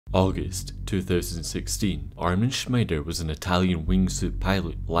August 2016, Armin Schmeider was an Italian wingsuit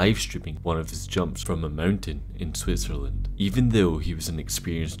pilot live streaming one of his jumps from a mountain in Switzerland. Even though he was an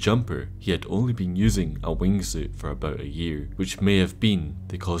experienced jumper, he had only been using a wingsuit for about a year, which may have been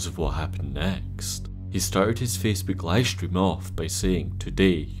the cause of what happened next. He started his Facebook livestream off by saying,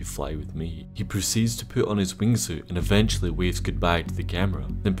 "Today you fly with me." He proceeds to put on his wingsuit and eventually waves goodbye to the camera,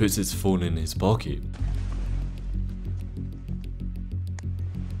 then puts his phone in his pocket.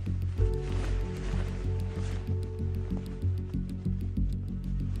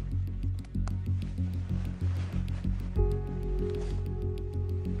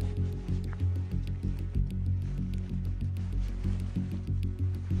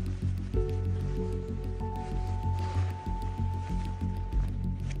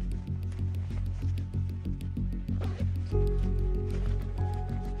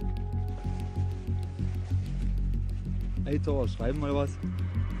 Hey Thor, schreib mal was.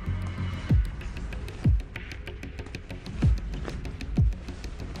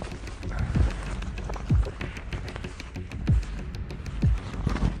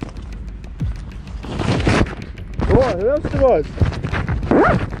 Thor, hörst du was?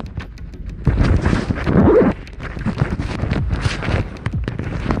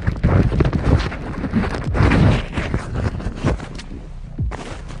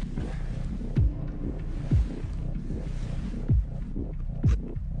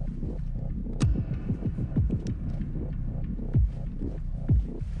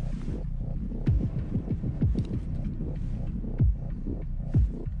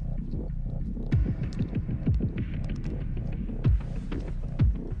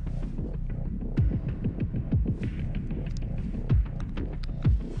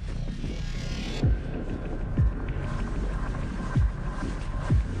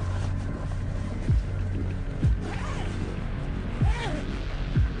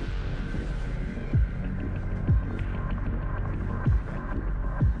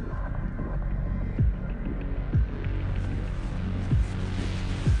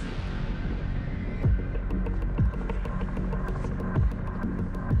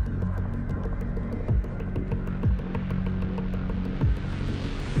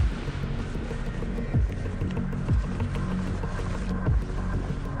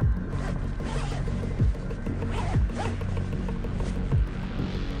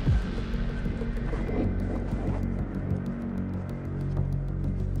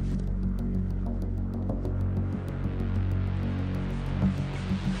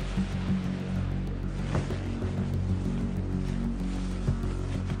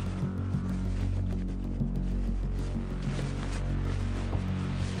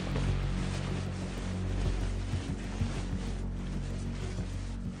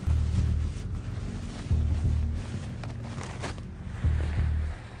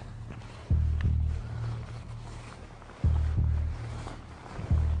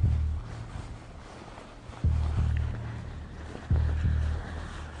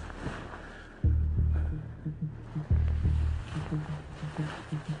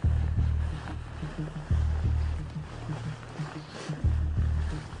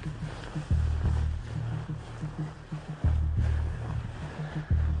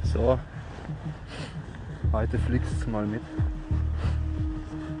 So, heute fliegst du mal mit.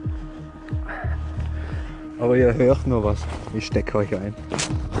 Aber ihr hört nur was, ich stecke euch ein.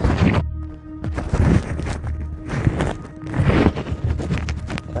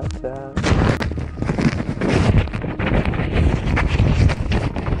 Ciao.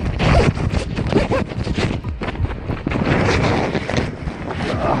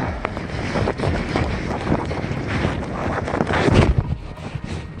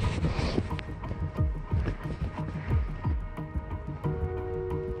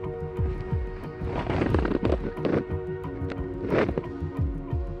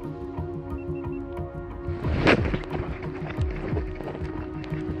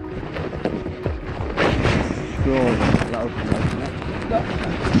 So, laufen. Da.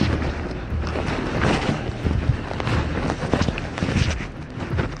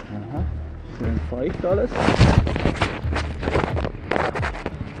 Aha, schön feucht alles.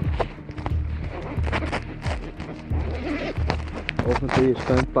 Hoffentlich ist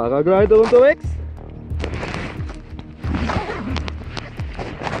kein Paraglider unterwegs.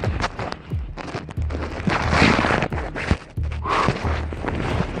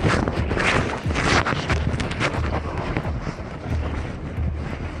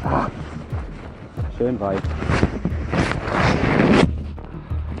 Schön weit.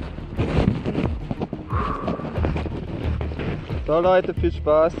 So Leute, viel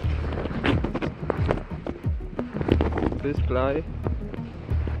Spaß. Bis gleich.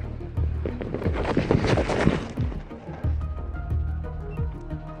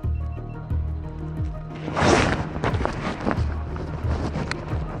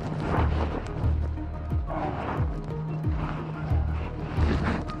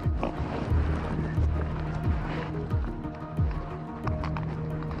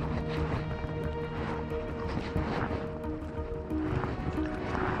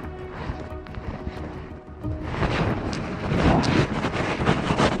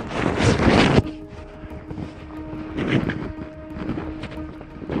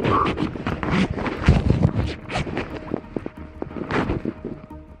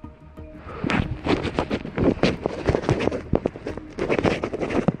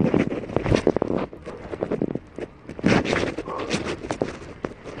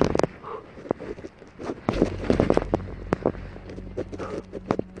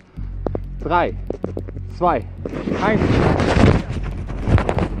 3, 2, 1.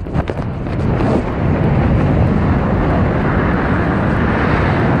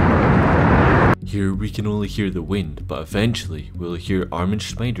 Here we can only hear the wind, but eventually we'll hear Armin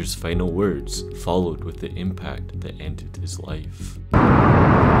Schmeider's final words, followed with the impact that ended his life.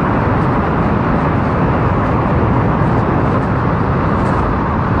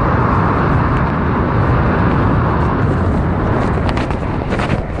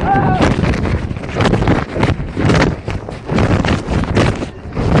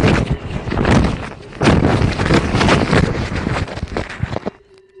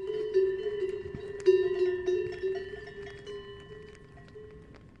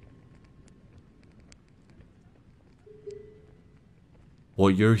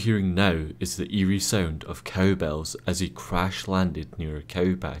 What you're hearing now is the eerie sound of cowbells as he crash landed near a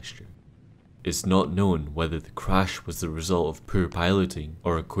cow pasture. It's not known whether the crash was the result of poor piloting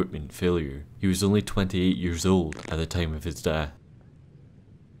or equipment failure. He was only 28 years old at the time of his death.